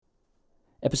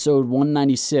Episode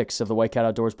 196 of the White Cat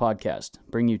Outdoors podcast,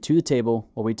 bringing you to the table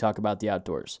while we talk about the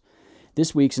outdoors.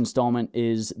 This week's installment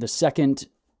is the second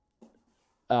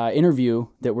interview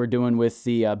that we're doing with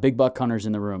the big buck hunters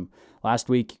in the room. Last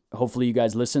week, hopefully you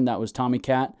guys listened, that was Tommy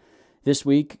Cat. This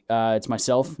week, it's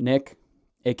myself, Nick,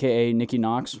 a.k.a. Nicky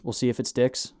Knox. We'll see if it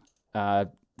sticks. The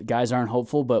guys aren't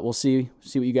hopeful, but we'll see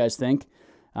what you guys think.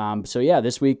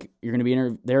 This week, you're going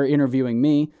to be they're interviewing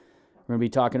me. We're going to be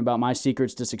talking about my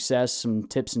secrets to success, some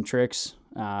tips and tricks,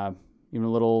 even a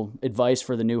little advice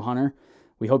for the new hunter.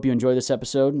 We hope you enjoy this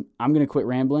episode. I'm going to quit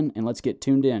rambling, and let's get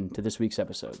tuned in to this week's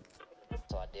episode.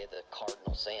 So I did the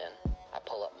cardinal sin. I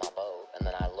pull up my bow, and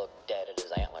then I look dead at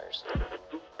his antlers.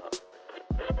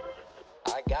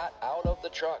 I got out of the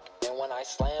truck, and when I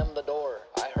slammed the door,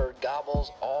 I heard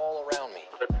gobbles all around me.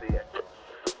 Let's see it.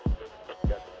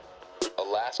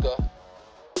 Alaska,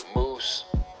 moose,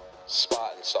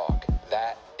 spot and stalk.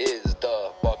 That is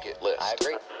the bucket list. I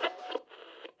agree.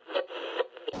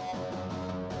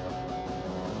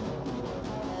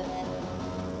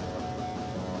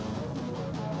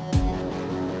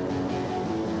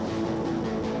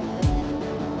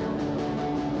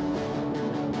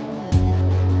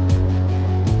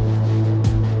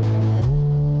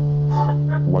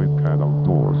 White Cat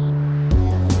Outdoors.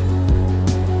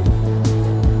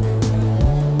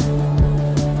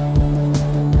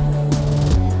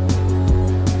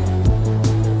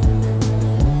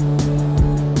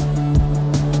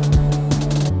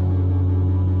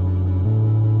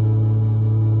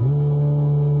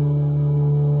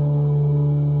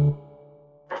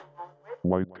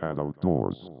 White Cat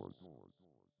Outdoors.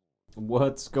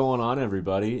 What's going on,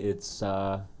 everybody? It's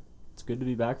good to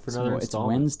be back for another It's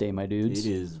installment. Wednesday, my dudes.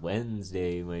 It is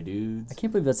Wednesday, my dudes. I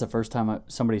can't believe that's the first time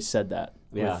somebody said that.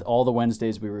 Yeah. With all the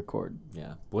Wednesdays we record.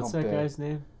 Yeah. What's Oh, that big. guy's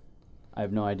name? I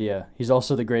have no idea. He's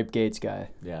also the Grape Gates guy.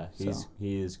 Yeah, So.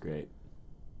 he is great.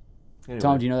 Anyway,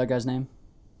 Tom, do you know that guy's name?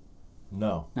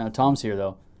 No. No, Tom's here,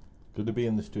 though. Good to be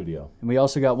in the studio. And we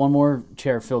also got one more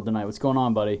chair filled tonight. What's going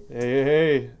on, buddy?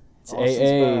 Hey. It's Austin's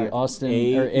AA, back.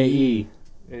 Austin, or AE.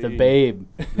 the Babe.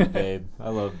 The Babe. I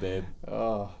love Babe.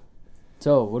 Oh,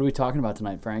 So, what are we talking about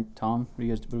tonight, Frank? Tom, what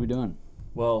are we doing?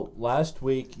 Well, last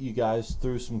week you guys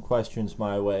threw some questions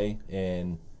my way,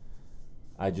 and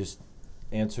I just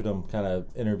answered them kind of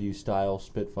interview style,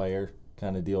 Spitfire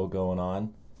kind of deal going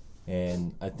on.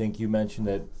 And I think you mentioned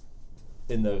that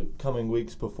in the coming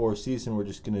weeks before season, we're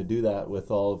just going to do that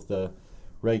with all of the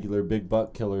regular big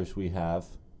buck killers we have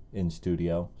in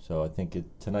studio. So I think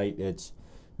tonight it's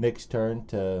Nick's turn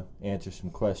to answer some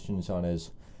questions on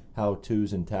his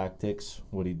how-tos and tactics,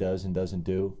 what he does and doesn't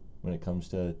do when it comes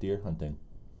to deer hunting.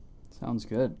 Sounds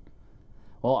good.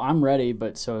 Well, I'm ready,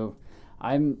 but so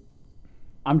I'm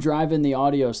driving the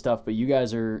audio stuff, but you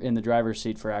guys are in the driver's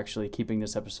seat for actually keeping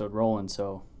this episode rolling.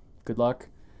 So, good luck.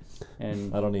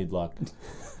 And I don't need luck.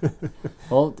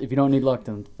 well, if you don't need luck,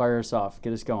 then fire us off.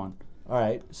 Get us going. All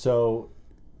right, so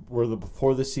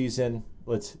before the season.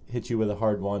 Let's hit you with a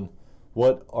hard one.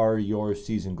 What are your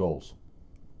season goals?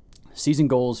 Season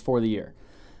goals for the year.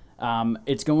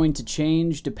 It's going to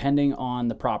change depending on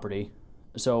the property.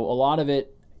 So a lot of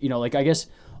it, I guess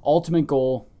ultimate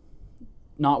goal,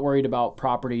 not worried about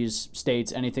properties,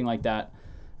 states, anything like that.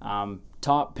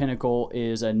 Top pinnacle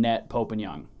is a net Pope and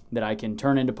Young that I can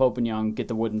turn into Pope and Young, get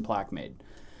the wooden plaque made.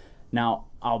 Now,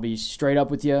 I'll be straight up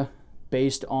with you.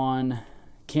 Based on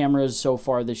cameras so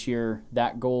far this year,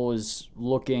 that goal is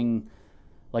looking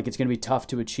like it's going to be tough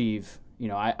to achieve.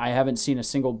 I haven't seen a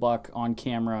single buck on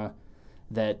camera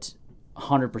that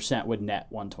 100% would net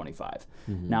 125.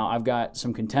 Mm-hmm. Now, I've got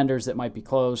some contenders that might be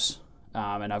close,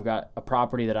 and I've got a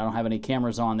property that I don't have any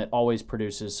cameras on that always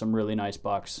produces some really nice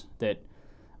bucks that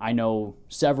I know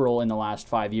several in the last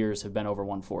 5 years have been over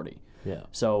 140. Yeah.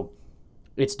 So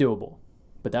it's doable,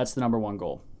 but that's the number one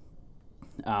goal.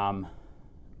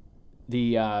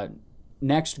 The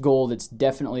next goal that's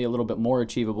definitely a little bit more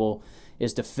achievable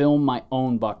is to film my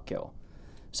own buck kill.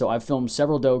 So I've filmed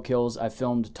several doe kills. I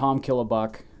filmed Tom kill a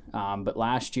buck, but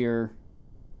last year,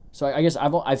 so I guess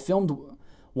I filmed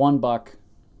one buck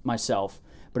myself,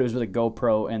 but it was with a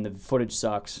GoPro and the footage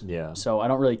sucks. Yeah. So I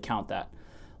don't really count that.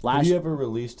 Have you ever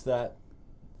released that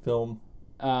film,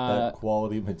 Uh, that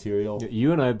quality material?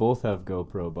 You and I both have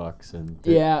GoPro bucks, and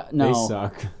yeah, no, they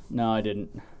suck. no, I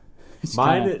didn't. It's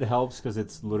Mine, kinda- it helps because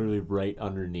it's literally right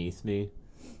underneath me,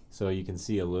 so you can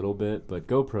see a little bit, but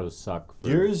GoPros suck.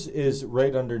 Yours is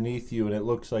right underneath you, and it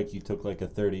looks like you took like a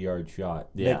 30-yard shot.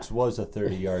 Yeah. Nick's was a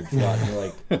 30-yard shot, and you're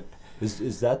like,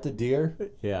 is that the deer?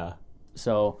 Yeah.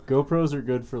 So GoPros are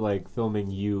good for like filming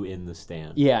you in the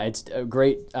stand. yeah, it's a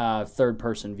great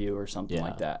third-person view or something Yeah.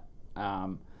 like that.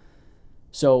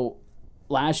 So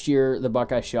last year, the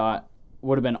buck I shot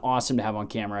would have been awesome to have on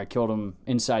camera. I killed him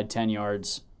inside 10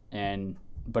 yards,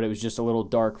 but it was just a little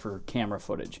dark for camera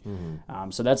footage.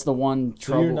 So that's the one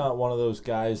So trouble. you're not one of those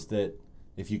guys that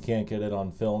if you can't get it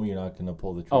on film, you're not going to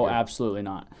pull the trigger? Oh, absolutely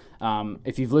not.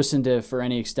 If you've listened to for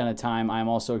any extent of time, I'm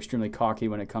also extremely cocky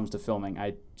when it comes to filming.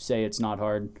 I say it's not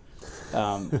hard.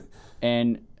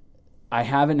 And I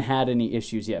haven't had any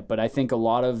issues yet, but I think a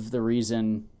lot of the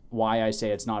reason why I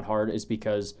say it's not hard is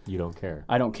because You don't care.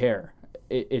 I don't care.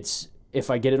 It's if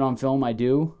I get it on film, I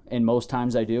do, and most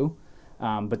times I do.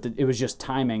 But it was just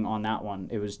timing on that one.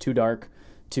 It was too dark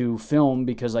to film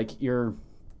because like your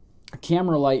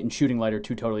camera light and shooting light are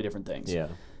two totally different things. Yeah.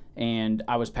 And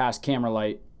I was past camera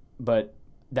light, but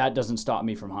that doesn't stop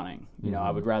me from hunting. You know, I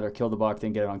would rather kill the buck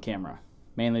than get it on camera,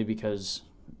 mainly because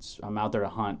I'm out there to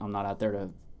hunt. I'm not out there to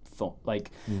film.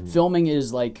 Like filming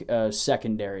is like a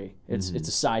secondary. It's a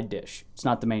side dish. It's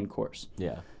not the main course.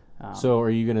 Yeah. So are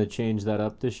you going to change that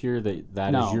up this year?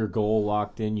 That No. is your goal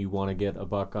locked in? You want to get a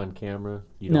buck on camera?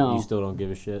 No. You still don't give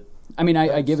a shit? I mean,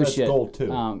 I give a That's shit. goal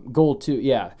two. Goal two,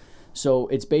 yeah. So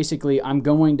it's basically I'm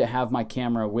going to have my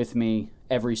camera with me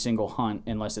every single hunt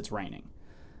unless it's raining.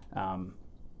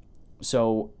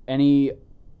 So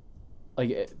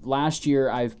last year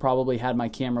I've probably had my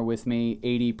camera with me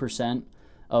 80%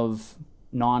 of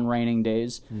non-raining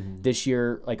days. This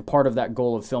year, like a part of that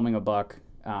goal of filming a buck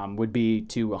would be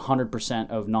to 100%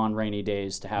 of non-rainy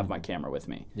days to have my camera with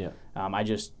me. Yeah. I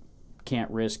just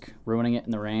can't risk ruining it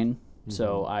in the rain,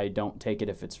 so I don't take it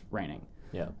if it's raining.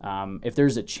 Yeah. If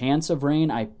there's a chance of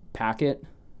rain, I pack it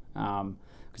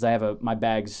because I have my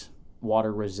bag's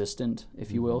water resistant,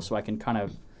 if you will, so I can kind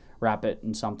of wrap it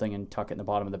in something and tuck it in the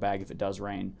bottom of the bag if it does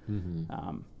rain.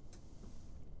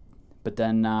 But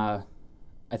then I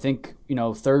think,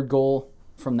 third goal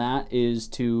from that is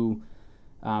to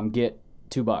get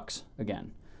 2 bucks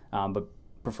again, but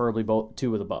preferably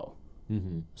two with a bow.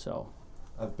 So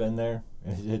I've been there.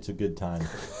 It's a good time.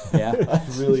 yeah. I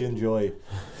really enjoy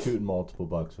shooting multiple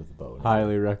bucks with a bow.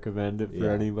 Highly recommend it for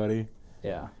Yeah. anybody.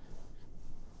 Yeah.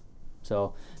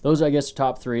 So those, I guess, are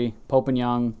top 3. Pope and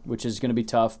Young, which is going to be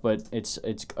tough, but it's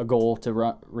a goal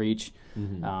to reach.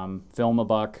 Film a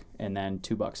buck, and then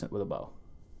 2 bucks with a bow.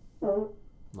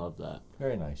 Love that.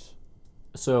 Very nice.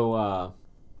 So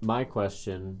my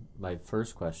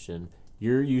first question,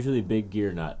 you're usually a big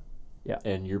gear nut. Yeah.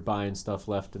 And you're buying stuff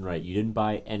left and right. You didn't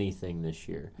buy anything this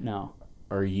year. No.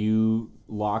 Are you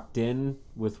locked in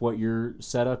with what your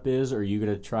setup is, or are you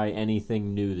going to try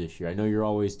anything new this year? I know you're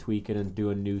always tweaking and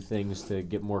doing new things to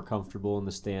get more comfortable in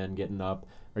the stand, getting up.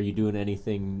 Are you doing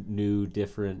anything new,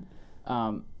 different?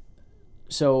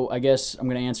 So I guess I'm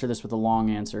going to answer this with a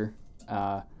long answer.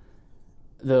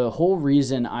 The whole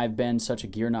reason I've been such a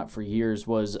gear nut for years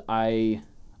was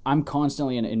I'm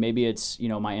constantly, and maybe it's,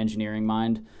 my engineering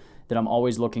mind, that I'm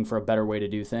always looking for a better way to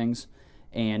do things.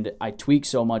 And I tweak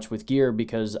so much with gear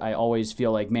because I always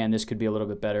feel like, man, this could be a little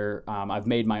bit better. I've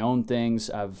made my own things.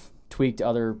 I've tweaked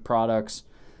other products.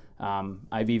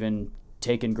 I've even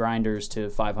taken grinders to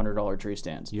 $500 tree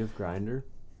stands. You have grinder?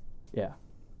 Yeah.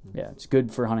 Yeah, it's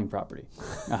good for hunting property.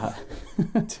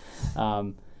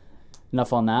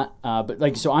 Enough on that.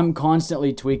 But so I'm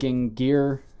constantly tweaking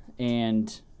gear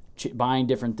and buying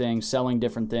different things, selling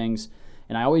different things.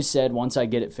 And I always said, once I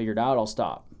get it figured out, I'll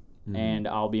stop. And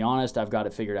I'll be honest, I've got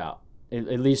it figured out,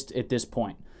 at least at this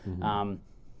point.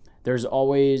 There's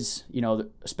always,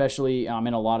 especially I'm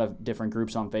in a lot of different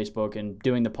groups on Facebook, and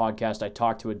doing the podcast, I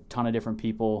talk to a ton of different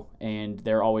people, and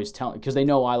they're always telling, because they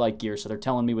know I like gear, so they're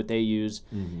telling me what they use.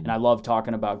 And I love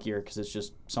talking about gear because it's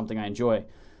just something I enjoy.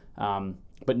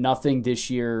 But nothing this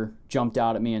year jumped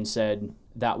out at me and said,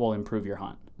 that will improve your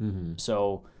hunt.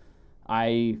 So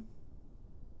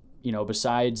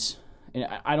besides, and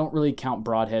I don't really count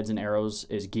broadheads and arrows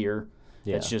as gear.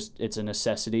 Yeah. It's a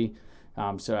necessity.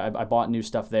 So I bought new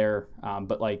stuff there,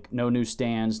 but like no new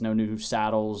stands, no new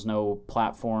saddles, no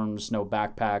platforms, no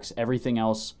backpacks. Everything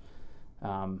else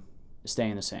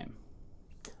staying the same.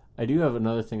 I do have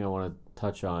another thing I want to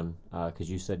touch on because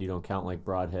you said you don't count like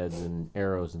broadheads and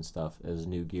arrows and stuff as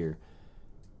new gear.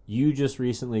 You just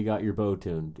recently got your bow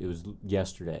tuned. It was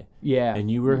yesterday. Yeah.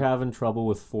 And you were having trouble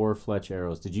with 4-fletch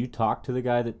arrows. Did you talk to the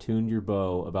guy that tuned your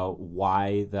bow about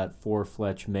why that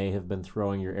 4-fletch may have been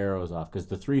throwing your arrows off? Because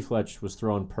the 3-fletch was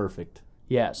throwing perfect.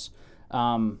 Yes.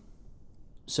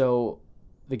 So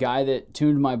the guy that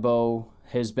tuned my bow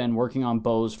has been working on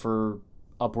bows for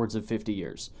upwards of 50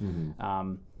 years.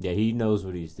 Yeah, he knows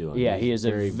what he's doing. Yeah, He's he is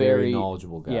very, a very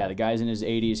knowledgeable guy. Yeah, the guy's in his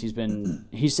 80s.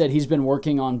 He said he's been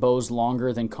working on bows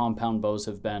longer than compound bows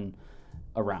have been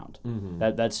around.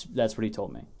 That's what he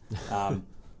told me.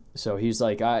 So he's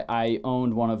like, I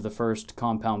owned one of the first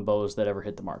compound bows that ever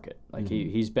hit the market. Like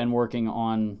he's been working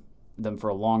on them for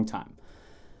a long time.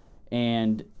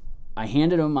 And I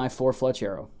handed him my 4 Fletch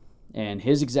arrow. And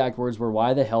his exact words were,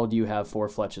 "Why the hell do you have 4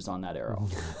 Fletches on that arrow?"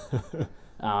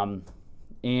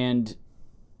 And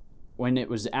when it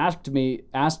was asked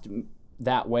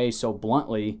that way so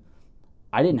bluntly,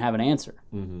 I didn't have an answer.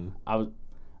 I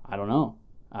don't know.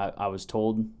 I was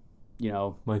told,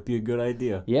 Might be a good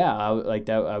idea. yeah, I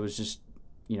was just,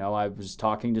 I was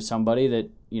talking to somebody that,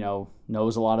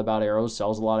 knows a lot about arrows,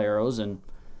 sells a lot of arrows, and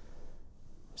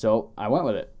so I went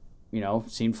with it.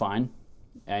 Seemed fine.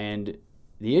 And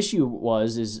the issue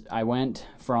is I went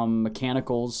from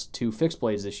mechanicals to fixed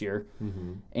blades this year,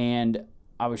 and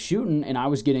I was shooting and I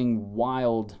was getting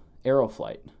wild arrow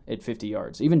flight at 50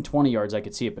 yards. Even 20 yards I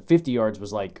could see it, but 50 yards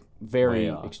was like very,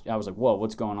 I was like, whoa,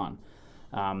 what's going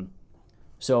on?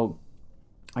 So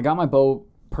I got my bow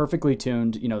perfectly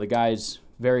tuned. The guy's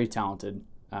very talented,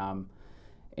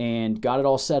 and got it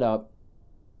all set up,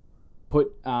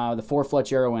 put the 4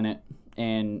 Fletch arrow in it,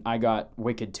 and I got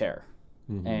wicked tear.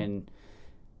 And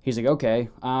he's like, okay,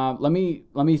 let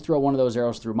me throw one of those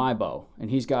arrows through my bow. And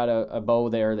he's got a bow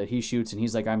there that he shoots, and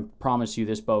he's like, I promise you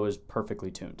this bow is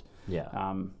perfectly tuned.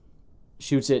 Yeah.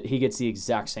 Shoots it, he gets the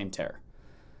exact same tear.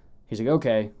 He's like,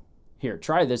 okay, here,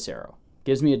 try this arrow.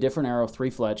 Gives me a different arrow, 3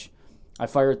 Fletch. I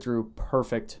fire it through,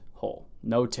 perfect hole.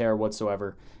 No tear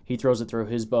whatsoever. He throws it through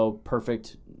his bow,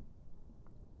 perfect,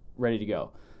 ready to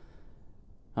go.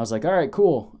 I was like, all right,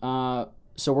 cool.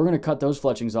 So we're going to cut those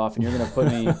fletchings off, and you're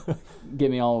going to get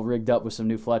me all rigged up with some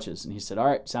new fletches. And he said, all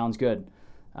right, sounds good.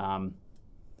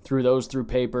 Threw those through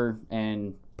paper,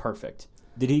 and perfect.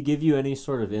 Did he give you any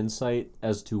sort of insight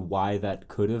as to why that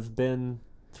could have been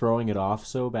throwing it off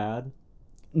so bad?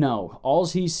 No. All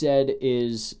he said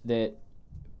is that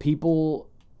people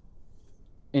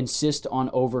insist on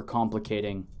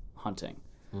overcomplicating hunting.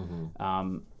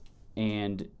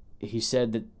 And he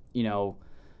said that,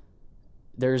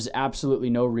 there's absolutely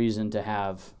no reason to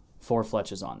have 4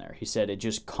 Fletches on there. He said it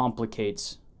just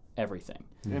complicates everything.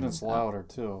 And it's louder,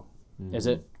 too. Is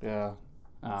it? Yeah,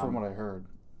 from what I heard.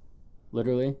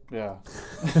 Literally? Yeah.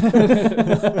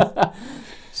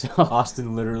 So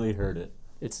Austin literally heard it.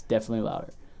 it's definitely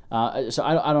louder. So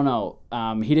I don't know.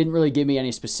 He didn't really give me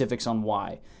any specifics on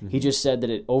why. He just said that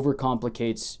it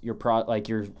overcomplicates your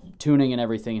your tuning and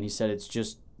everything, and he said it's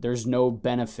just there's no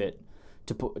benefit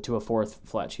to a 4th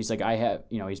Fletch. He's like,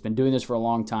 he's been doing this for a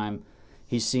long time.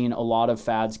 He's seen a lot of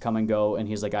fads come and go, and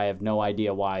he's like, I have no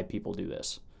idea why people do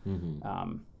this.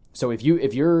 So if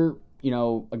you're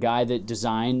a guy that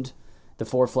designed the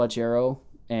 4 Fletch arrow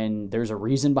and there's a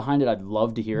reason behind it, I'd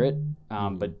love to hear it.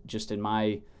 But just in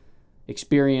my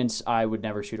experience, I would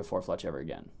never shoot a 4 Fletch ever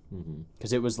again,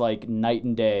 because it was like night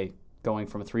and day going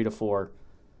from a 3 to 4.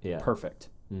 Yeah. Perfect.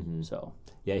 So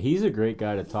yeah, he's a great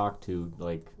guy to talk to.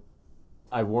 Like,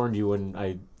 I warned you when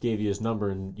I gave you his number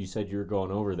and you said you were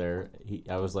going over there.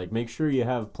 I was like, make sure you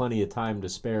have plenty of time to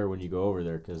spare when you go over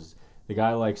there, because the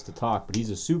guy likes to talk, but he's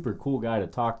a super cool guy to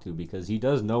talk to because he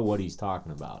does know what he's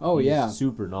talking about. Oh, he's yeah.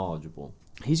 super knowledgeable.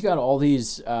 he's got all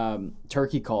these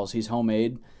turkey calls he's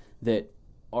homemade that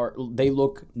they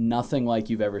look nothing like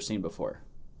you've ever seen before.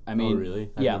 I mean, oh, really?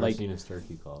 I've never seen his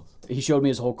turkey calls. He showed me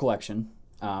his whole collection.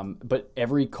 But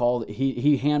every call,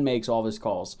 he hand makes all of his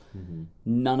calls. Mm-hmm.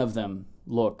 None of them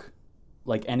look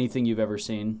like anything you've ever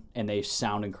seen, and they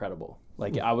sound incredible.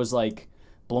 Like I was like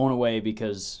blown away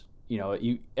because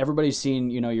everybody's seen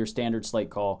your standard slate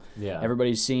call. Yeah.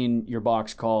 Everybody's seen your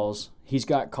box calls. He's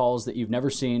got calls that you've never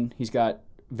seen. He's got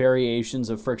variations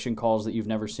of friction calls that you've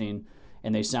never seen,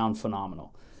 and they sound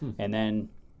phenomenal. And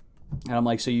I'm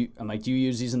like, do you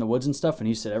use these in the woods and stuff? And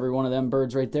he said, every one of them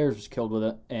birds right there was killed with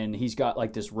it. And he's got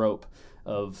like this rope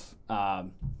of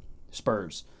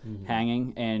spurs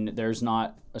hanging, and there's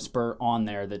not a spur on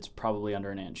there that's probably under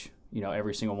an inch.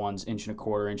 Every single one's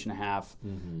 1.25 inches, 1.5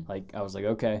 inches. Like, I was like,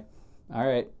 okay, all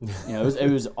right.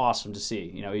 It was awesome to see.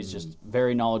 He's just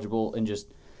very knowledgeable and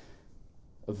just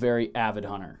a very avid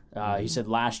hunter. He said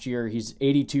last year, he's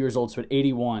 82 years old, so at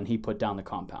 81, he put down the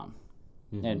compound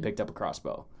and picked up a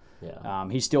crossbow. Yeah.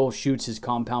 He still shoots his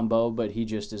compound bow, but he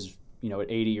just is, at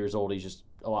 80 years old, he's just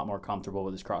a lot more comfortable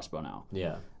with his crossbow now.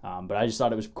 Yeah. But I just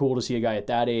thought it was cool to see a guy at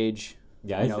that age.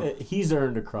 Yeah, he's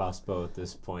earned a crossbow at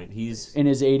this point. He's in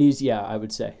his 80s, yeah, I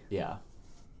would say. Yeah.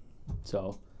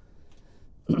 So,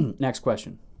 next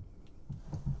question.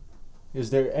 Is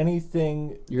there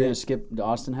anything... You're going to skip... Does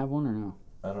Austin have one or no?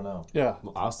 I don't know. Yeah.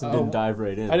 Well, Austin didn't dive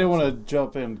right in. I didn't want to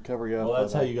jump in and cover you up. Well,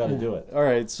 that's how you got to do it. All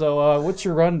right, so what's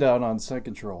your rundown on scent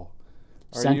control?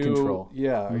 Scent control.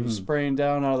 Yeah, are you spraying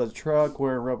down out of the truck,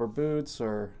 wearing rubber boots,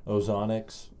 or...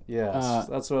 Ozonics. Yes,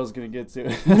 that's what I was going to get to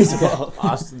as well.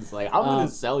 Austin's like, I'm going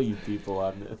to sell you people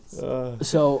on this.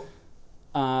 So,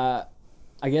 I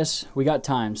guess we got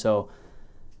time. So,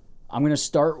 I'm going to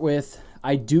start with,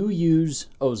 I do use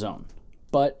ozone,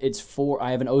 but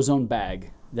I have an ozone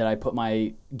bag that I put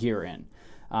my gear in.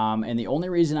 And the only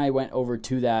reason I went over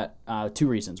to that, 2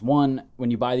 reasons. One,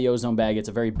 when you buy the ozone bag, it's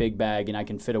a very big bag and I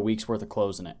can fit a week's worth of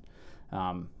clothes in it.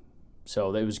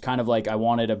 So it was kind of like I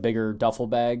wanted a bigger duffel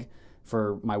bag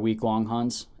for my week-long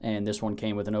hunts, and this one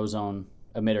came with an ozone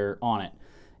emitter on it.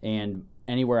 And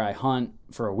anywhere I hunt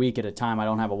for a week at a time, I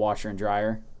don't have a washer and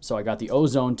dryer. So I got the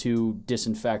ozone to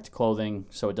disinfect clothing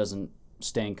so it doesn't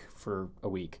stink for a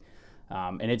week.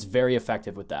 And it's very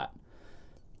effective with that.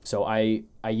 So I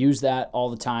use that all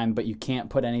the time, but you can't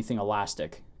put anything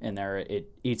elastic in there.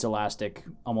 It eats elastic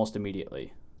almost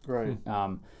immediately. Right.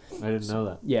 I didn't know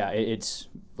that. Yeah, it's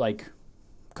like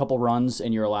a couple runs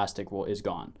and your elastic is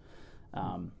gone.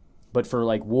 But for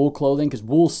like wool clothing, because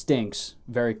wool stinks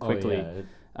very quickly,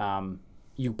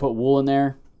 you put wool in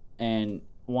there and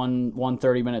one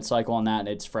 30-minute cycle on that, and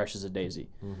it's fresh as a daisy.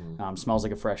 Smells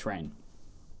like a fresh rain.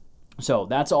 So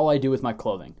that's all I do with my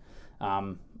clothing.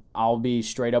 I'll be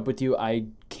straight up with you. I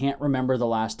can't remember the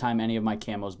last time any of my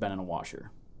camo's been in a washer.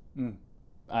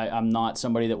 I'm not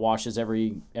somebody that washes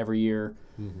every year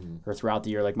or throughout the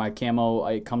year. Like my camo,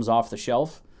 it comes off the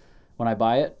shelf when I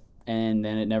buy it, and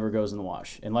then it never goes in the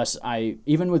wash. Unless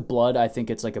even with blood, I think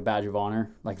it's like a badge of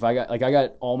honor. Like if I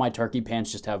got all my turkey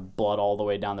pants just have blood all the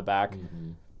way down the back.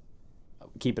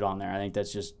 Keep it on there. I think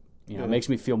that's just, it makes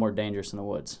me feel more dangerous in the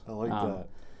woods. I like that.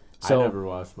 So, I never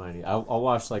wash mine. I'll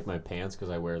wash like my pants because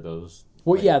I wear those.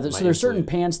 Well, like, yeah, so there's certain insulated-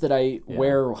 pants that I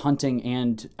wear hunting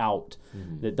and out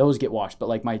that those get washed. But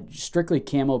like my strictly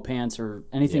camo pants or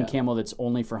anything camo that's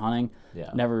only for hunting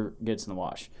never gets in the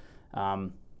wash.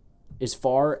 As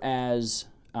far as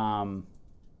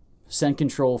scent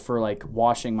control for like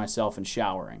washing myself and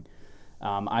showering,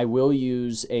 I will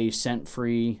use a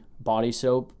scent-free body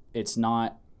soap. It's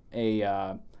not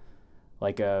a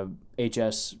like a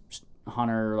HS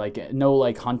Hunter, like no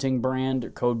like hunting brand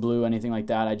or Code Blue, anything like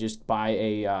that. I just buy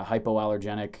a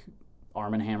hypoallergenic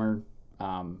Arm & Hammer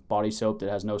body soap that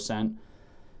has no scent.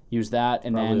 Use that,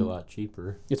 and Probably then a lot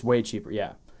cheaper. it's way cheaper,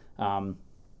 yeah. And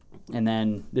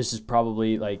then this is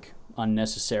probably like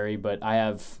unnecessary, but I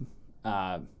have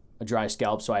a dry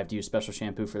scalp, so I have to use special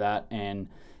shampoo for that, and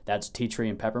that's tea tree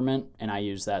and peppermint, and I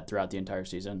use that throughout the entire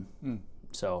season.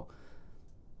 So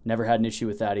never had an issue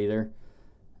with that either.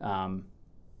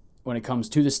 When it comes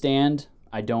to the stand,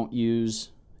 I don't use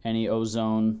any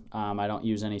ozone. I don't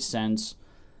use any scents.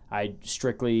 I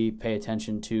strictly pay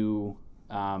attention to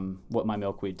what my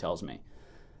milkweed tells me.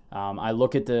 I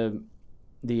look at the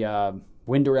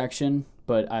wind direction,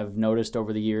 but I've noticed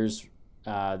over the years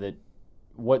that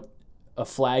what a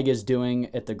flag is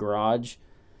doing at the garage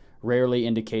rarely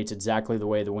indicates exactly the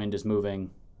way the wind is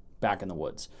moving back in the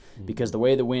woods, because the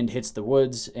way the wind hits the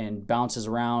woods and bounces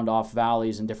around off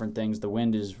valleys and different things, the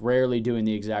wind is rarely doing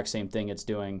the exact same thing it's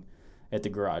doing at the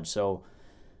garage. So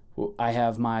I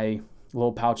have my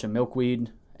little pouch of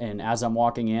milkweed, and as I'm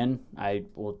walking in, I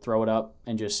will throw it up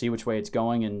and just see which way it's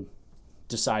going and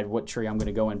decide what tree I'm going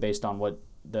to go in based on what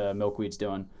the milkweed's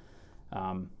doing.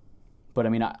 But I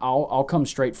mean, I'll come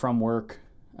straight from work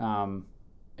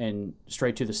and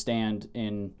straight to the stand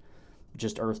in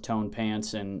just earth tone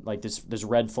pants and like this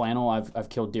red flannel. I've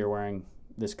killed deer wearing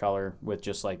this color with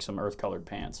just like some earth colored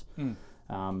pants.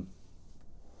 I'm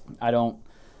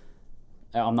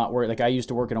not worried. Like I used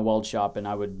to work in a weld shop, and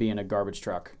I would be in a garbage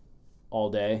truck all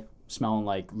day smelling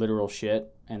like literal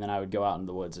shit, and then I would go out into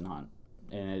the woods and hunt.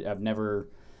 And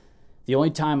the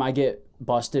only time I get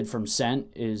busted from scent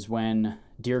is when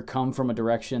deer come from a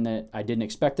direction that I didn't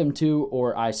expect them to,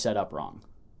 or I set up wrong.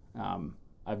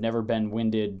 I've never been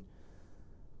winded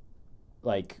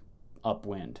like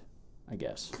upwind, I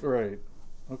guess. Right.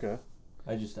 Okay.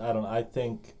 I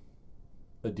think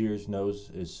a deer's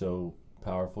nose is so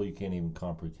powerful you can't even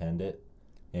comprehend it,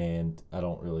 and I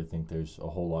don't really think there's a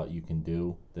whole lot you can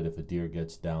do. That if a deer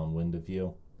gets downwind of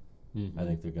you, I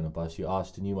think they're gonna bust you.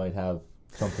 Austin, you might have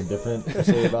something different to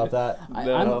say about that.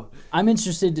 I'm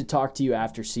interested to talk to you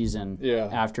after season, Yeah.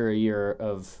 after a year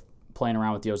of playing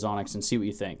around with the ozonics, and see what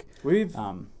you think.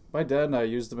 My dad and I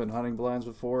used them in hunting blinds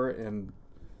before, and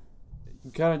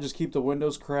you kind of just keep the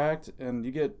windows cracked, and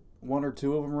you get 1 or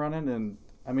 2 of them running, and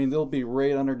I mean they'll be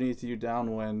right underneath you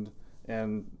downwind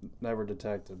and never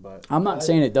detected. But I'm not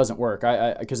saying it doesn't work.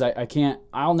 Because I can't.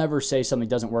 I'll never say something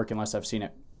doesn't work unless I've seen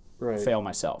it fail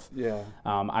myself. Yeah.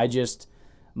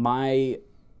 My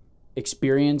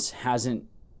experience hasn't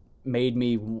made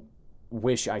me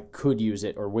wish I could use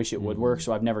it or wish it would work,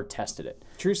 so I've never tested it.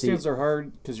 Tree stands are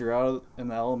hard because you're out in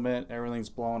the element, everything's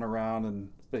blowing around,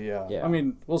 but yeah. I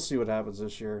mean, we'll see what happens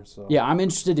this year. So yeah, I'm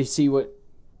interested to see what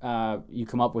you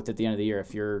come up with at the end of the year,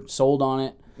 if you're sold on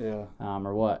it,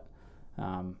 or what.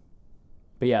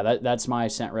 But yeah, that's my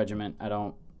scent regiment. I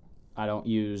don't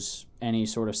use any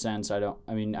sort of scents. I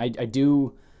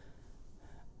do.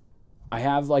 I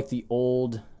have like the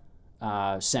old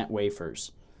scent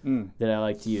wafers that I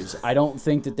like to use. I don't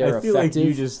think that they're I feel effective. like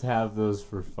you just have those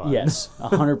for fun. Yes,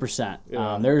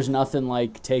 100%. There's nothing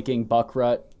like taking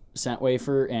buckrut scent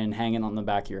wafer and hanging on the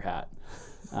back of your hat.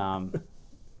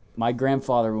 My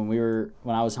grandfather,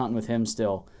 when I was hunting with him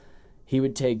still, he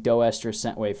would take Doe Estrus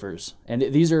scent wafers. And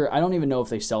these are, I don't even know if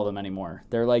they sell them anymore.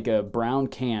 They're like a brown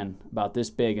can about this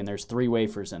big, and there's 3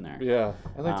 wafers in there. Yeah,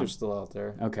 I think they're still out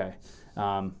there. Okay.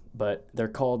 But they're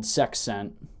called Sex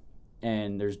Scent,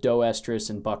 and there's Doe Estrus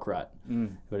and Buckrut.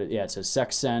 But it says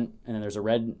Sex Scent, and then there's a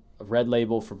red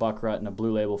label for Buckrut and a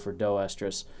blue label for Doe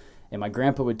Estrus. And my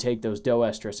grandpa would take those Doe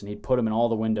Estrus and he'd put them in all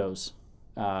the windows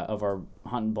of our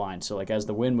hunting blind. So like as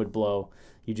the wind would blow,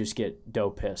 you just get doe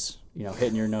piss,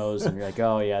 hitting your nose, and you're like,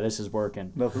 oh yeah, this is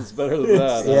working. Nothing's better than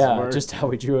that. Yeah, just how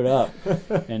we drew it up.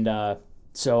 And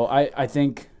so I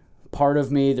think part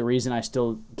of me, the reason I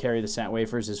still carry the scent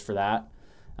wafers is for that,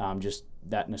 just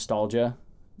that nostalgia.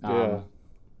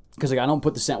 Because I don't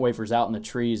put the scent wafers out in the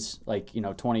trees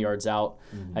 20 yards out.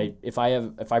 If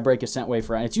I break a scent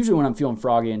wafer, and it's usually when I'm feeling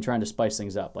froggy and trying to spice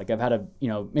things up. Like I've had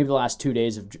maybe the last 2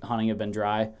 days of hunting have been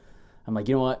dry. I'm like,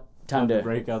 you know what? Time to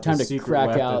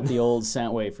crack out the old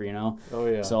scent wafer, Oh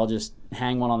yeah. So I'll just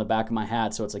hang one on the back of my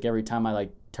hat. So it's like every time I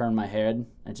turn my head,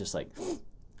 it's just like, you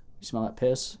smell that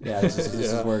piss? Yeah, this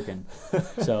is working.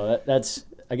 So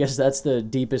I guess that's the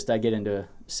deepest I get into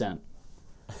scent.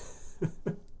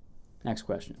 Next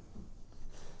question.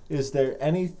 Is there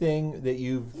anything that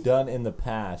you've done in the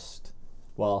past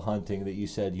while hunting that you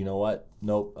said, you know what?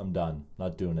 Nope, I'm done.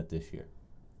 Not doing it this year.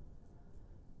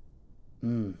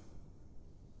 No,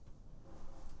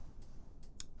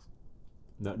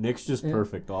 Nick's just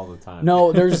perfect all the time.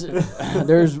 No, there's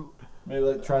Maybe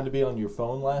like trying to be on your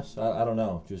phone less? I don't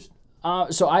know. Just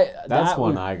that's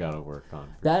one I gotta work on.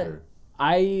 Sure.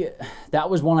 That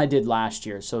was one I did last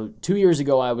year. So 2 years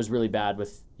ago I was really bad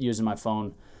with using my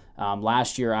phone.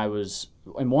 Last year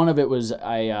and one of it was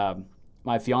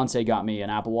my fiance got me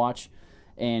an Apple Watch,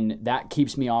 and that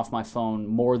keeps me off my phone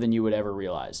more than you would ever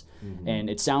realize. And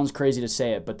it sounds crazy to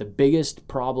say it, but the biggest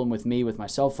problem with me with my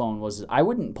cell phone was I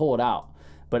wouldn't pull it out,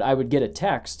 but I would get a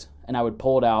text and I would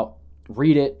pull it out,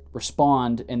 read it,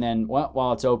 respond, and then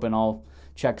while it's open, I'll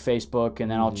check Facebook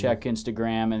and then I'll check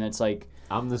Instagram, and it's like,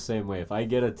 I'm the same way. If I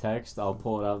get a text, I'll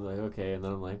pull it out and be like, okay, and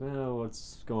then I'm like,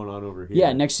 what's going on over here?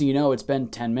 Yeah, next thing you know, it's been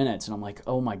 10 minutes, and I'm like,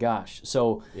 oh my gosh.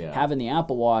 So having the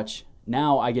Apple Watch,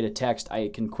 now I get a text, I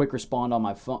can quick respond on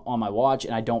my phone, on my watch,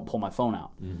 and I don't pull my phone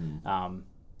out.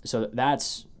 So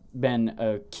that's been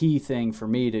a key thing for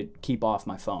me to keep off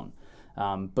my phone.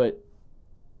 But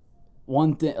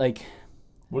one thing,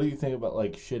 what do you think about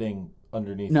shitting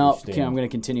underneath no, your stand? Okay, I'm going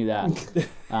to continue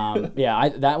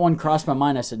that. That one crossed my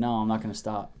mind. I said, no, I'm not going to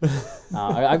stop.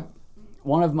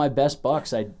 One of my best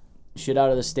bucks, I shit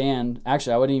out of the stand.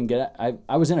 Actually, I wouldn't even get it.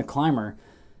 I was in a climber.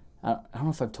 I don't know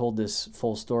if I've told this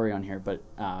full story on here, but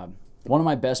one of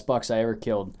my best bucks I ever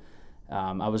killed,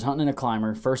 I was hunting in a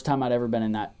climber. First time I'd ever been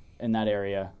in that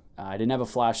area. I didn't have a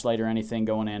flashlight or anything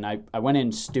going in. I went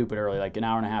in stupid early, like an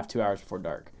hour and a half, 2 hours before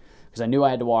dark, because I knew I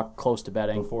had to walk close to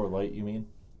bedding. Before light, you mean?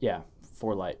 Yeah,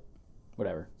 before light.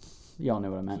 Whatever. Y'all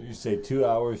know what I meant. So you say 2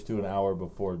 hours to an hour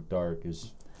before dark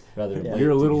is rather late.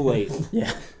 You're a little late.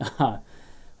 Yeah.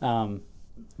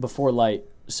 Before light.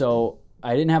 So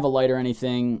I didn't have a light or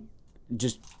anything.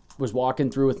 Just was walking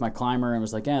through with my climber and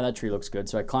was like, that tree looks good.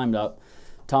 So I climbed up.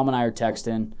 Tom and I are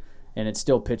texting, and it's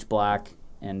still pitch black.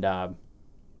 And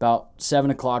about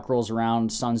 7 o'clock rolls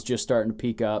around. Sun's just starting to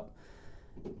peak up.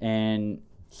 And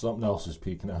something else is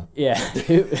peeking up. Yeah.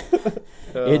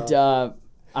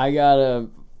 I got a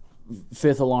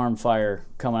fifth alarm fire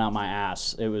coming out my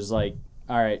ass. It was like,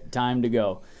 all right, time to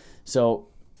go. So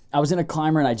I was in a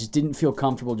climber and I just didn't feel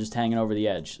comfortable just hanging over the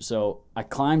edge. So I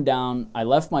climbed down. I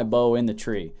left my bow in the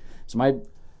tree. So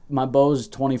my bow's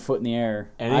 20 foot in the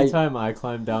air. Anytime I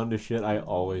climb down to shit, I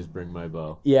always bring my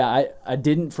bow. Yeah, I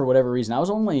didn't for whatever reason. I was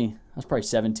probably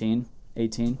 17,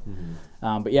 18.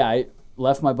 But yeah, I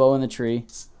left my bow in the tree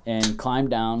and climbed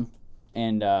down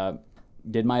and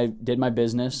did my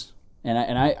business. And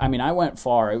I went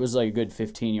far. It was like a good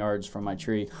 15 yards from my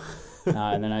tree.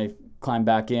 And then I climbed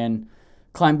back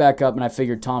up, and I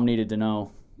figured Tom needed to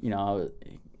know,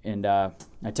 and I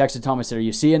texted Tom. I said, are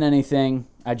you seeing anything?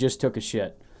 I just took a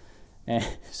shit. And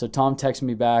so Tom texted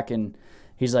me back, and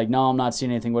he's like, no, I'm not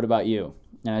seeing anything. What about you?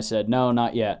 And I said, no,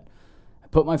 not yet. I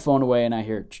put my phone away, and I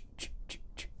hear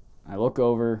I look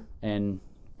over, and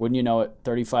wouldn't you know it,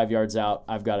 35 yards out,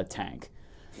 I've got a tank.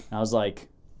 And I was like,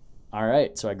 all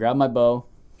right. So I grabbed my bow,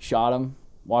 shot him,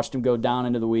 watched him go down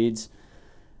into the weeds,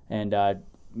 and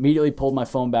immediately pulled my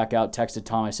phone back out, texted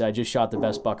Tom. I said, I just shot the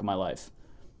best buck of my life.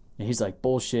 And he's like,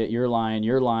 bullshit, you're lying.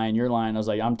 I was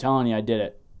like, I'm telling you, I did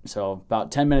it. So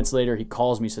about 10 minutes later, he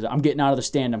calls me, says, I'm getting out of the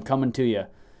stand. I'm coming to you.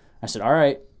 I said, all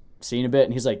right, see you in a bit.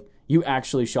 And he's like, you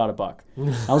actually shot a buck.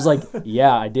 I was like,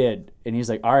 yeah, I did. And he's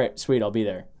like, all right, sweet, I'll be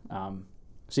there.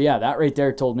 So yeah, that right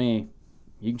there told me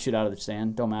you can shoot out of the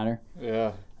stand, don't matter.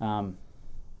 Yeah.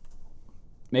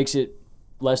 Makes it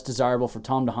less desirable for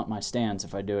Tom to hunt my stands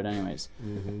if I do it anyways.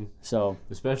 So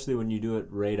Especially when you do it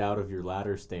right out of your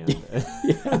ladder stand.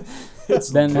 it's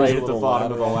then Right at the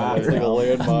bottom of the It's like a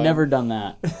ladder. landmine. I've never done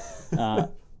that.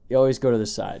 You always go to the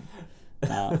side.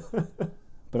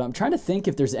 But I'm trying to think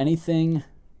if there's anything.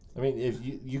 I mean, if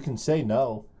you can say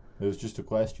no. It was just a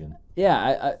question.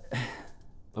 Yeah,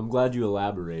 I'm glad you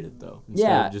elaborated, though, instead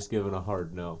Yeah. of just giving a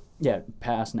hard no. yeah.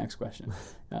 Pass. Next question.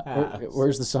 Pass.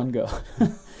 Where's the sun go?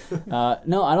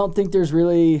 No, I don't think there's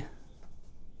really.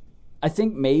 I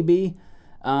think maybe.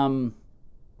 No,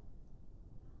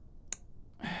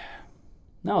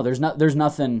 there's not. There's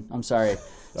nothing. I'm sorry.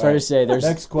 Sorry to say. There's.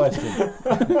 Next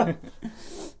question.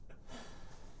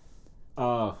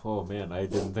 Oh, man, I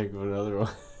didn't think of another one.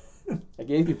 I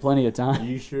gave you plenty of time.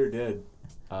 You sure did.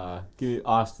 Give me,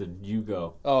 Austin, you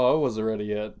go. Oh, I wasn't ready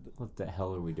yet. What the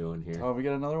hell are we doing here? Oh, we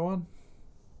got another one?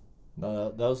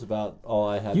 No, that was about all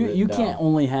I had. You written can't down.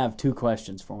 only have 2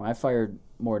 questions for me. I fired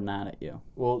more than that at you.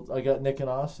 Well, I got Nick and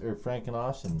Frank and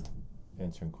Austin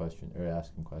answering questions or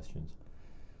asking questions.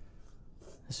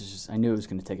 This is just. I knew it was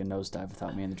going to take a nosedive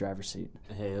without me in the driver's seat.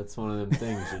 Hey, that's one of them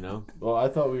things, you know? Well, I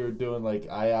thought we were doing like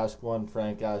I ask one,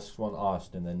 Frank asks one,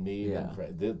 Austin, then me, Yeah.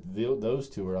 then Frank. Those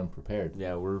two were unprepared.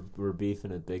 Yeah, we're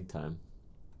beefing it big time.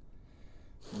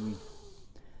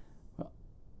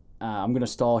 I'm going to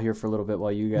stall here for a little bit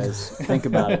while you guys think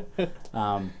about it.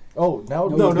 Oh, now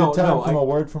would be No, a no, good time no, from a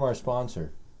word from our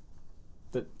sponsor.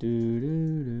 We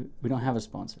don't have a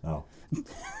sponsor. Oh,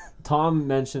 Tom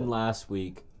mentioned last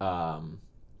week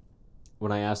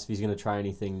when I asked if he's going to try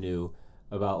anything new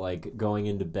about like going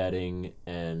into bedding,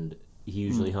 and he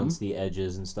usually hunts the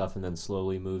edges and stuff and then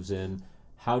slowly moves in.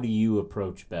 How do you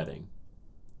approach bedding?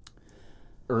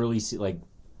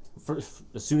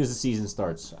 As soon as the season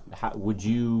starts, would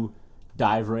you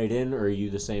dive right in, or are you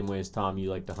the same way as Tom? You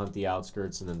like to hunt the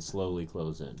outskirts and then slowly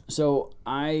close in? So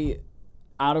I,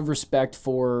 out of respect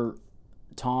for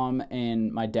Tom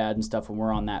and my dad and stuff, when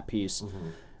we're on that piece,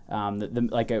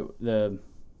 the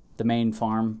main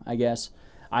farm, I guess,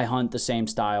 I hunt the same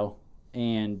style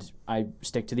and I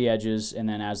stick to the edges, and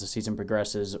then as the season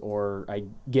progresses or I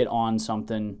get on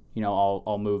something,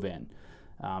 I'll move in.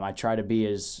 I try to be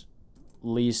as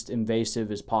least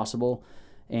invasive as possible.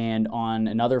 And on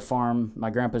another farm, my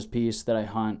grandpa's piece that I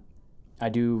hunt, I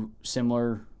do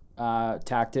similar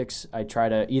tactics. I try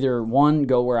to either one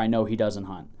go where I know he doesn't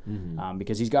hunt,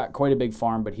 because he's got quite a big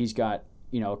farm, but he's got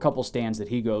a couple stands that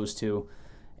he goes to,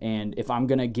 and if I'm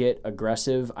gonna get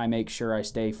aggressive, I make sure I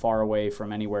stay far away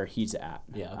from anywhere he's at.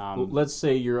 Yeah. Well, let's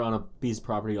say you're on a piece of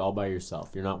property all by yourself.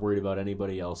 You're not worried about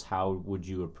anybody else. How would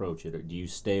you approach it? Or do you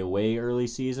stay away early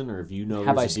season, or if you know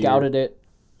Have I there's a deer- scouted it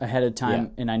ahead of time, Yeah.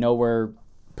 and I know where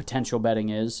potential bedding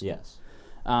is? Yes.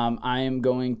 I am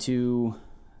going to,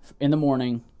 in the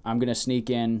morning, I'm going to sneak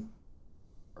in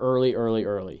early,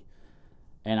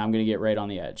 and I'm going to get right on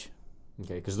the edge.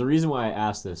 Okay, because the reason why I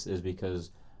asked this is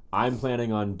because I'm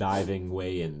planning on diving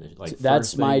way in. Like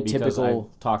That's first my thing, because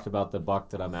typical- I talked about the buck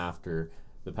that I'm after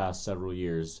the past several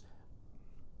years.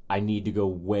 I need to go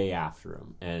way after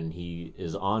him, and he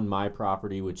is on my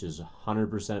property, which is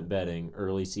 100% bedding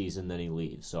early season. Then he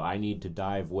leaves, so I need to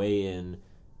dive way in.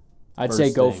 I'd First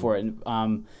say go thing. for it.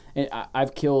 And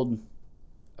I've killed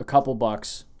a couple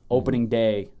bucks opening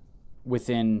day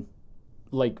within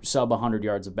like sub 100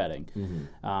 yards of bedding.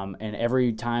 And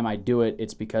every time I do it,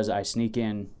 it's because I sneak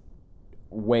in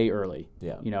way early.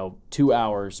 Yeah. 2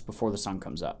 hours before the sun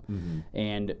comes up.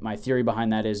 And my theory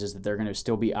behind that is that they're going to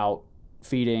still be out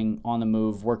feeding, on the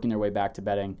move, working their way back to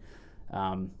bedding.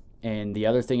 And the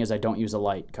other thing is I don't use a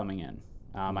light coming in.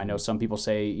 I know some people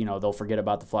say, they'll forget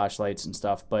about the flashlights and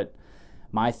stuff, but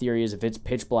my theory is if it's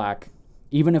pitch black,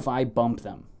 even if I bump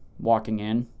them walking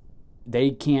in,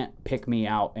 they can't pick me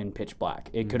out in pitch black.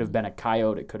 It could have been a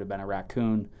coyote, it could have been a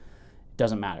raccoon. It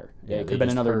doesn't matter. Yeah, it could they have been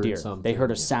just another heard deer. something, They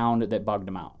heard a yeah. sound that bugged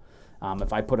them out.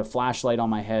 If I put a flashlight on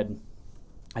my head,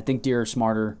 I think deer are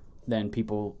smarter than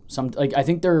people. I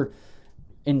think they're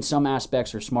in some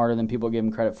aspects are smarter than people give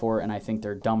them credit for, and I think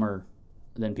they're dumber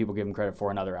than people give them credit for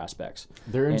in other aspects.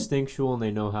 They're instinctual and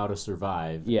they know how to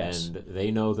survive. Yes. And they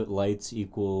know that lights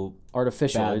equal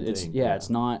artificial. bad It's thing. It's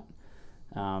not.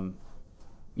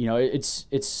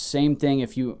 It's same thing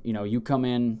if you come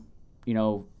in,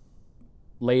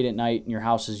 late at night and your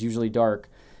house is usually dark,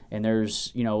 and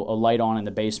there's a light on in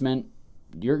the basement.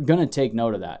 You're gonna take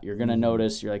note of that. You're gonna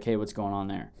notice. You're like, hey, what's going on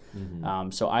there?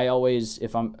 So I always,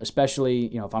 if I'm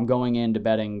going into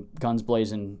bedding, guns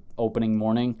blazing, opening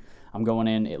morning, I'm going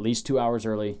in at least 2 hours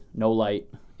early, no light,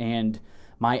 and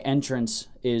my entrance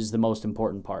is the most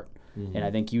important part. And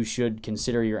I think you should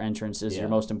consider your entrance as your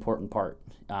most important part.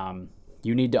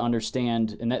 You need to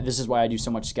understand, and this is why I do so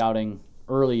much scouting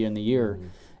early in the year,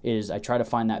 is I try to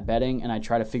find that bedding and I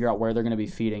try to figure out where they're going to be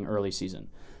feeding early season.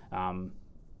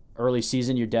 Early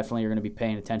season, you're going to be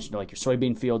paying attention to like your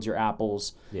soybean fields, your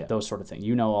apples, those sort of things.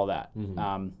 You know all that.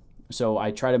 So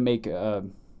I try to make a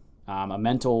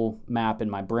mental map in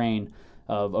my brain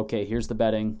of, okay, here's the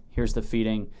bedding, here's the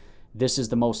feeding. This is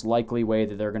the most likely way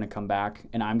that they're going to come back.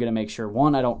 And I'm going to make sure,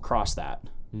 one, I don't cross that.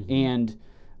 And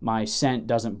my scent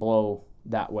doesn't blow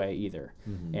that way either.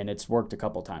 And it's worked a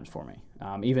couple times for me.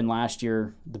 Even last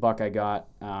year, the buck I got,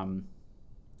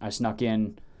 I snuck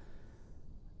in.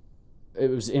 It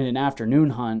was in an afternoon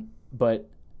hunt, but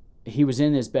he was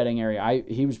in his bedding area.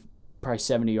 He was probably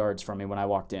 70 yards from me when I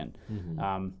walked in.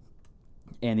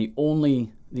 And the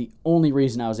only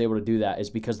reason I was able to do that is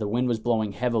because the wind was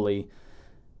blowing heavily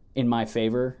in my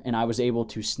favor, and I was able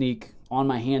to sneak on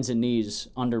my hands and knees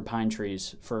under pine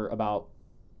trees for about,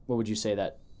 what would you say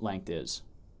that length is?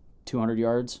 200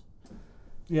 yards?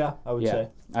 Yeah, I would say.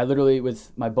 I literally,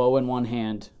 with my bow in one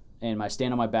hand and my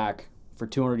stand on my back for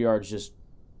 200 yards, just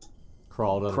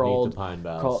crawled underneath the pine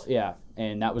boughs.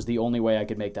 And that was the only way I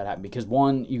could make that happen. Because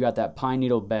one, you got that pine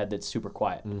needle bed that's super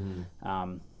quiet.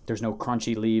 There's no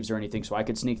crunchy leaves or anything, so I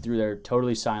could sneak through there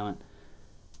totally silent.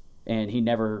 And he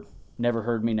never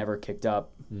heard me, never kicked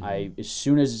up. As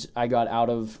soon as I got out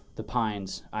of the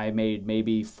pines, I made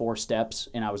maybe 4 steps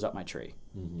and I was up my tree.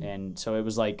 And so it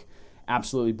was like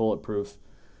absolutely bulletproof.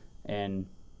 And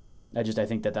I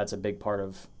think that that's a big part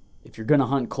of, if you're going to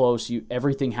hunt close,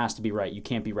 everything has to be right. You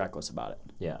can't be reckless about it.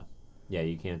 Yeah,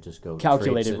 you can't just go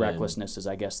calculated recklessness is,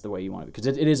 I guess, the way you want it, because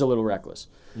it is a little reckless.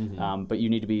 But you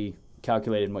need to be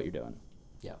calculated in what you're doing.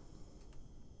 Yeah.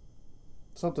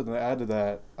 Something to add to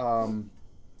that.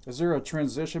 Is there a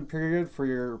transition period for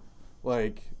your,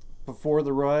 before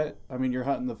the rut? I mean, you're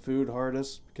hunting the food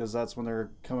hardest because that's when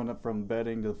they're coming up from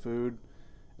bedding to the food.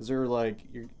 Is there,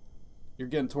 you're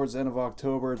getting towards the end of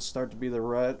October, it's start to be the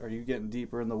rut? Are you getting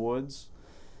deeper in the woods?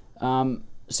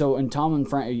 So, and Tom and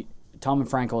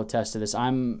Frank will attest to this,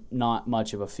 I'm not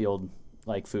much of a field,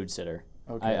 food sitter.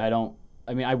 Okay.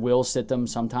 I will sit them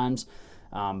sometimes,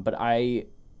 but I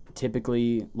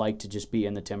typically like to just be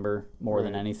in the timber more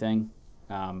than anything.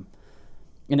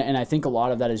 And I think a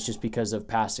lot of that is just because of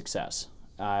past success.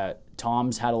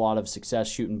 Tom's had a lot of success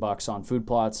shooting bucks on food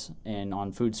plots and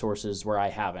on food sources where I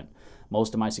haven't.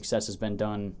 Most of my success has been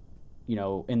done,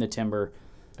 in the timber.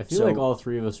 I feel like all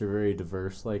three of us are very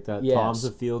diverse like that. Yes. Tom's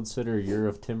a field sitter, you're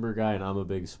a timber guy, and I'm a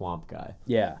big swamp guy.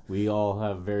 Yeah. We all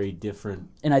have very different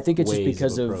And I think it's just ways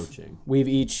because of of approaching. we've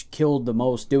each killed the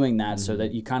most doing that, so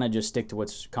that you kind of just stick to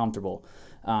what's comfortable.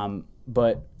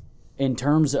 But in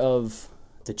terms of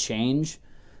the change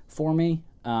for me,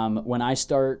 when I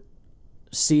start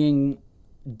seeing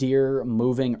deer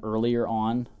moving earlier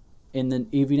on in the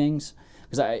evenings,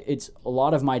 because it's a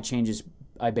lot of my changes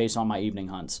I base on my evening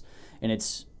hunts, and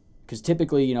it's because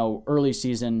typically, early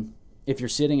season, if you're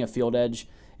sitting a field edge,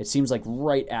 it seems like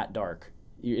right at dark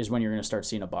is when you're going to start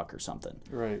seeing a buck or something.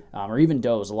 Right. Or even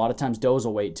does. A lot of times does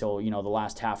will wait till, the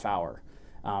last half hour.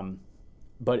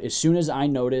 But as soon as I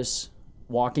notice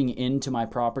walking into my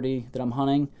property that I'm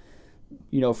hunting,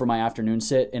 for my afternoon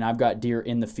sit, and I've got deer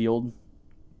in the field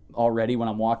already when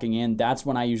I'm walking in, that's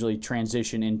when I usually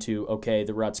transition into, okay,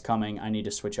 the rut's coming, I need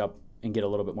to switch up and get a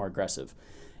little bit more aggressive.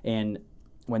 And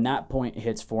when that point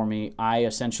hits for me, I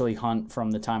essentially hunt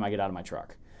from the time I get out of my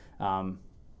truck. I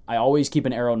always keep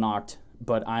an arrow knocked,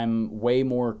 but I'm way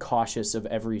more cautious of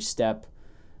every step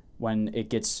when it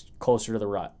gets closer to the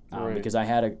rut. Right. Because I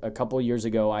had a couple of years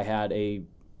ago, I had a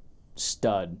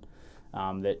stud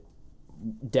that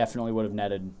definitely would have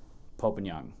netted Pope and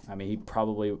Young. I mean, he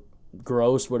probably,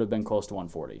 gross, would have been close to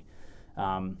 140.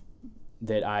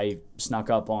 That I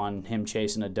snuck up on him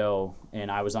chasing a doe,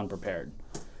 and I was unprepared.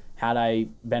 Had I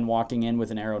been walking in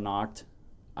with an arrow knocked,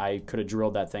 I could have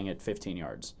drilled that thing at 15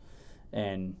 yards.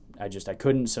 And I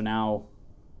couldn't, so now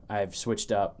I've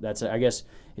switched up. That's I guess,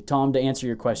 Tom, to answer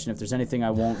your question, if there's anything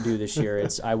I won't do this year,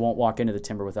 it's I won't walk into the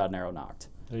timber without an arrow nocked.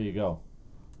 There you go.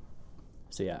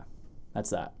 So yeah, that's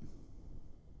that.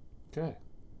 Okay.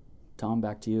 Tom,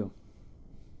 back to you.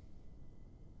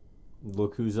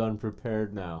 Look who's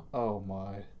unprepared now. Oh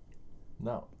my.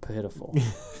 No. Pitiful.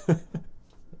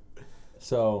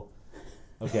 So,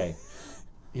 okay,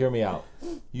 hear me out.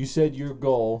 You said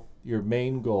your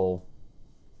main goal,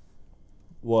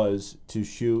 was to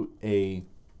shoot a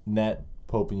net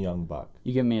Pope and Young buck.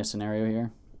 You give me a scenario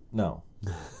here? No.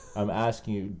 I'm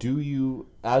asking you, do you,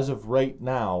 as of right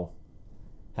now,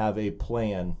 have a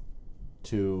plan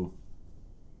to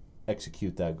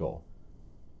execute that goal?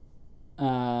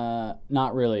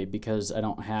 Not really, because I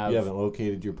don't have. You haven't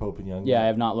located your Pope and Young Yeah, I buck?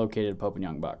 have not located a Pope and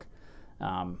Young buck.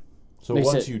 So they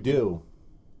once said- you do,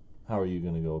 how are you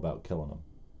going to go about killing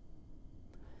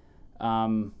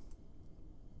them?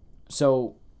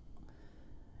 So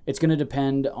it's going to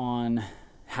depend on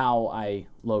how I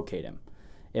locate him.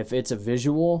 If it's a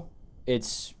visual,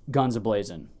 it's guns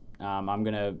a-blazing. I'm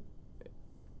gonna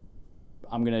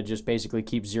just basically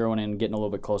keep zeroing in, getting a little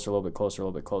bit closer, a little bit closer, a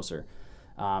little bit closer.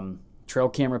 Trail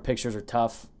camera pictures are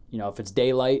tough. You know, if it's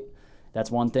daylight, that's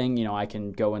one thing. You know, I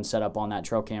can go and set up on that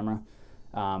trail camera.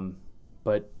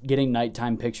 But getting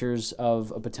nighttime pictures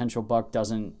of a potential buck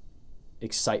doesn't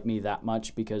excite me that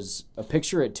much, because a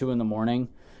picture at 2 a.m,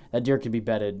 that deer could be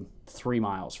bedded 3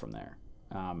 miles from there.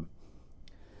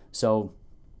 So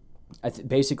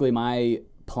basically my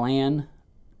plan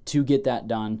to get that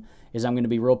done is I'm going to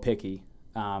be real picky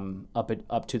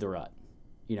up to the rut.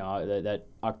 You know, that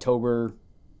October,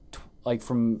 like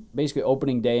from basically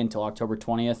opening day until October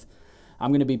 20th, I'm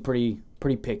going to be pretty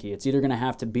picky. It's either going to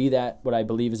have to be that, what I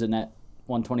believe is a net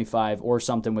 125, or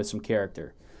something with some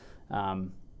character.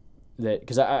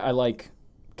 Because I like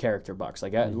character bucks.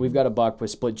 Like we've got a buck with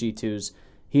split G2s.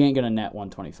 He ain't going to net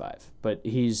 125, but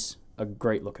he's a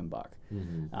great looking buck.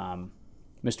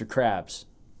 Mr. Krabs,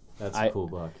 That's a cool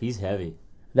buck. He's heavy.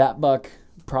 that buck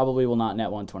probably will not net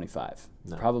 125.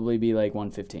 No. Probably be like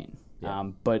 115. Yeah.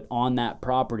 But on that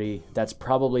property, that's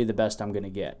probably the best I'm going to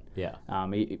get. Yeah.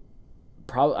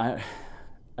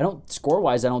 I don't,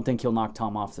 score-wise, I don't think he'll knock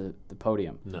Tom off the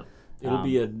podium. No. It'll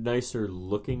be a nicer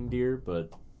looking deer,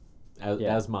 but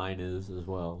Yeah. as mine is as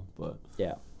well. But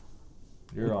Yeah.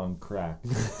 You're on crack.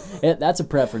 That's a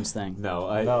preference thing. no,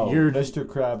 No, Mr.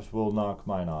 Krabs will knock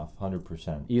mine off,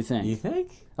 100%. You think? You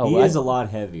think? Oh, he I- is a lot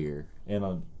heavier.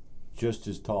 And just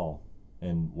as tall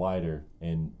and wider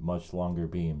and much longer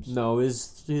beams. No,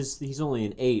 he's only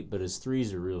an 8, but his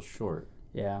 3s are real short.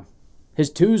 Yeah.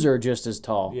 His 2s are just as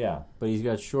tall. Yeah, But he's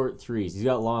got short 3s. He's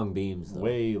got long beams though.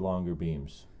 way longer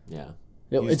beams. Yeah.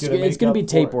 It's gonna going make to up be for it.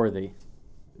 tape worthy.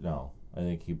 No, I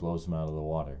think he blows them out of the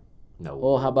water. No.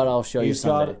 Well, how about I'll show you He's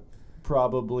Sunday? got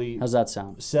probably How's that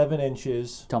sound? 7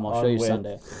 inches. Tom, I'll on show you width.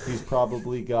 Sunday. He's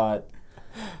probably got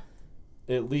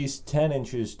at least 10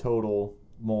 inches total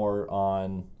more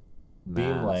on beam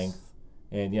Mass. length.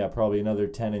 And yeah, probably another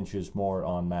 10 inches more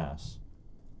on mass.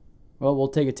 Well, we'll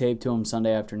take a tape to him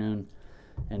Sunday afternoon,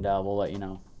 and we'll let you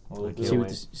know. We'll I do See it what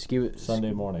the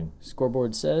Sunday morning.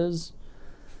 scoreboard says.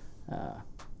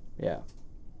 Yeah.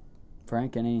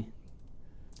 Frank, any?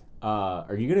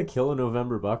 Are you gonna kill a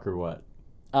November buck or what?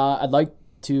 I'd like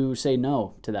to say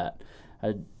no to that.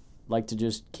 I'd like to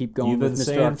just keep going You've been with Mr.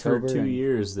 saying October. for 2 and-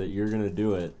 years that you're gonna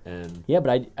do it, and Yeah,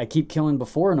 but I keep killing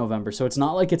before November, so it's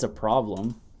not like it's a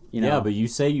problem. You know? yeah, but you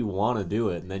say you want to do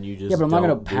it, and then you just Yeah, but I'm not going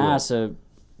don't to do pass it. a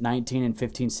 19 and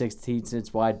 15/16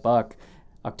 inch wide buck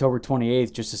October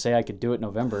 28th just to say I could do it in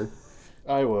November.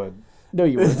 I would. No,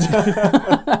 you wouldn't.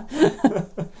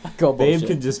 Go Babe bullshit.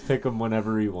 can just pick him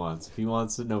whenever he wants. If he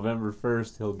wants it November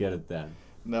 1st, he'll get it then.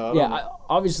 No. Yeah,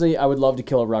 obviously I would love to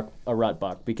kill a rut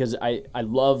buck because I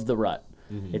love the rut.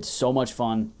 Mm-hmm. It's so much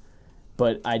fun,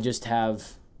 but I just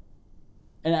have,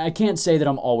 and I can't say that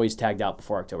I'm always tagged out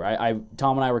before October.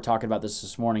 Tom and I were talking about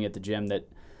this morning at the gym that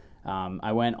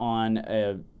I went on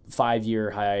a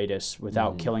 5-year hiatus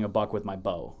without killing a buck with my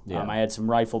bow. Yeah. I had some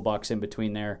rifle bucks in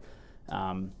between there,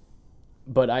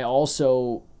 but I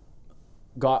also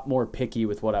got more picky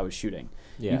with what I was shooting.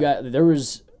 Yeah. There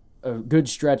was a good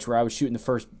stretch where I was shooting the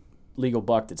first legal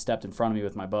buck that stepped in front of me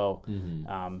with my bow,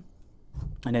 and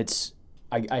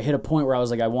I hit a point where I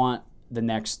was like, I want the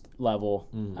next level.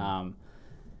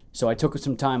 So I took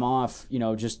some time off,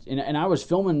 and I was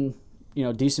filming,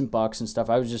 decent bucks and stuff.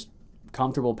 I was just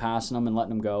comfortable passing them and letting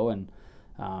them go. And,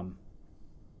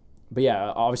 but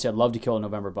yeah, obviously I'd love to kill a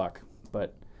November buck,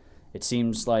 but it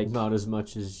seems like Not as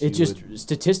much as it just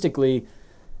statistically,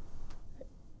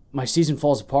 my season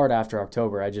falls apart after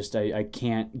October. I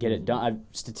can't get it done.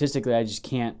 Statistically, I just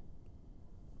can't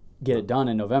get it done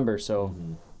in November. So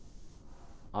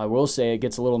I will say it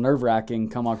gets a little nerve-wracking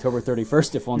come October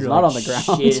 31st if one's You're not like, on the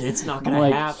ground. Shit, it's not going I'm to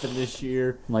like- happen this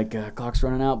year. I'm like, clock's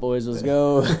running out, boys. Let's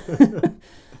go.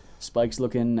 Spike's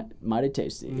looking mighty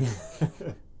tasty.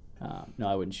 No,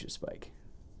 I wouldn't shoot a spike.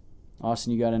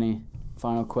 Austin, you got any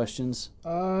final questions?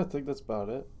 I think that's about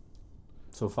it.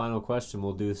 So final question,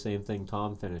 we'll do the same thing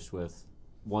Tom finished with.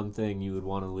 One thing you would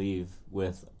want to leave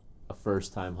with a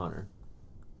first-time hunter.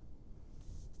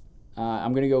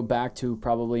 I'm going to go back to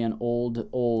probably an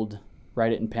old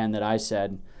write it in pen that I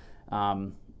said.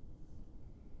 Own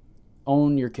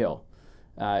your kill.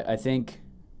 I think,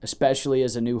 especially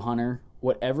as a new hunter,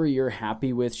 whatever you're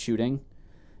happy with shooting,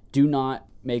 do not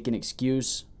make an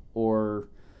excuse or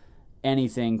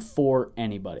anything for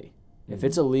anybody. If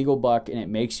it's a legal buck and it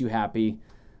makes you happy,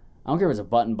 I don't care if it's a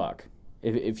button buck.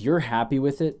 If you're happy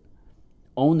with it,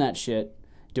 own that shit.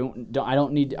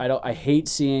 I hate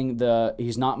seeing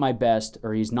he's not my best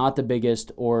or he's not the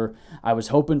biggest or I was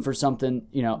hoping for something,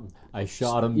 I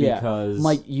shot him yeah. because... I'm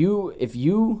like, if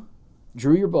you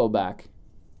drew your bow back,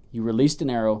 you released an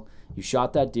arrow, you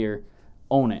shot that deer,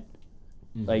 own it.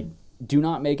 Like, do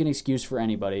not make an excuse for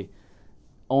anybody.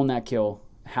 Own that kill.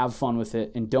 Have fun with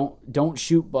it. And don't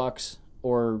shoot bucks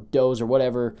or does or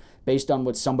whatever based on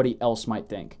what somebody else might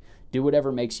think. Do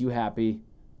whatever makes you happy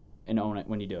and own it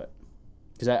when you do it.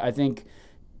 Because I think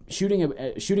shooting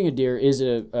a deer is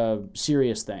a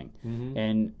serious thing.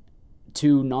 And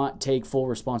to not take full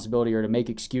responsibility or to make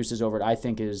excuses over it, I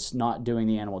think is not doing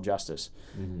the animal justice.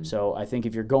 So I think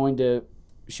if you're going to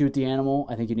shoot the animal,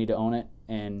 I think you need to own it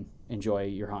and enjoy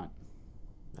your hunt.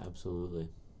 Absolutely.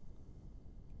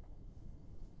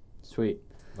 Sweet.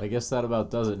 I guess that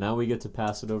about does it. Now we get to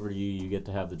pass it over to you. You get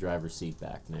to have the driver's seat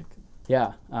back, Nick.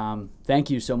 Yeah. Thank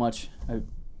you so much. I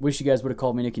wish you guys would have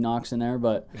called me Nicky Knox in there,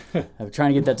 but I'm trying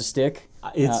to get that to stick.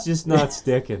 It's just not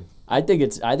sticking. I think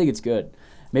it's good.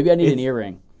 Maybe I need an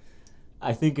earring.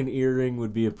 I think an earring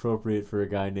would be appropriate for a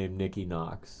guy named Nicky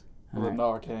Knox. With a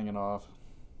knock hanging off.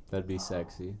 That'd be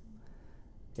sexy.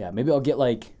 Yeah, maybe I'll get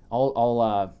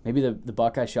I'll maybe the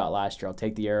buck I shot last year, I'll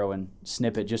take the arrow and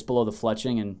snip it just below the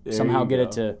fletching and There somehow you get go.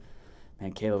 it to.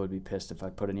 Man, Kayla would be pissed if I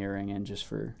put an earring in just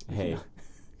for. Hey,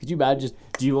 Could you imagine just?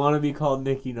 do you want to be called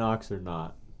Nicky Knox or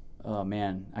not? Oh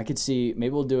man, I could see.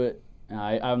 Maybe we'll do it.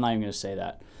 I'm not even gonna say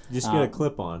that. Just get a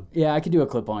clip on. Yeah, I could do a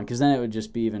clip on because then it would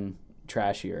just be even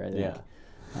trashier. I think.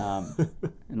 Yeah.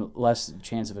 And less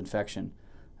chance of infection.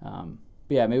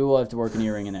 But yeah, maybe we'll have to work an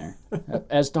earring in there.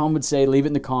 As Tom would say, leave it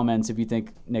in the comments if you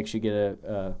think Nick should get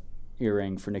a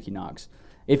earring for Nicky Knox.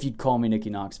 If you'd call me Nicky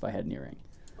Knox if I had an earring.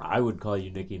 I would call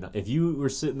you Nicky Knox. If you were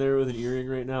sitting there with an earring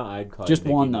right now, I'd call Just you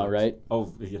Nicky one, Knox. though, right?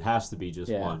 Oh, it has to be just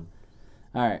Yeah. one.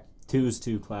 All right. 2's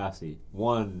too classy.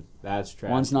 1, that's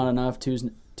trash. One's not enough. Two's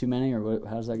too many, or what,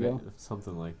 how does that go?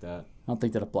 Something like that. I don't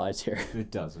think that applies here.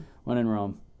 It doesn't. When in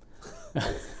Rome.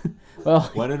 Well,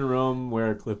 When in Rome,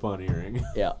 wear a clip-on earring.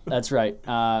 yeah, that's right.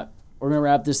 We're going to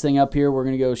wrap this thing up here. We're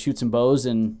going to go shoot some bows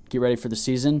and get ready for the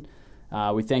season.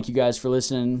 We thank you guys for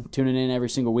listening, tuning in every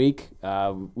single week.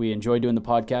 We enjoy doing the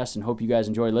podcast and hope you guys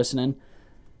enjoy listening.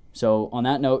 So on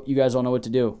that note, you guys all know what to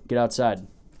do. Get outside.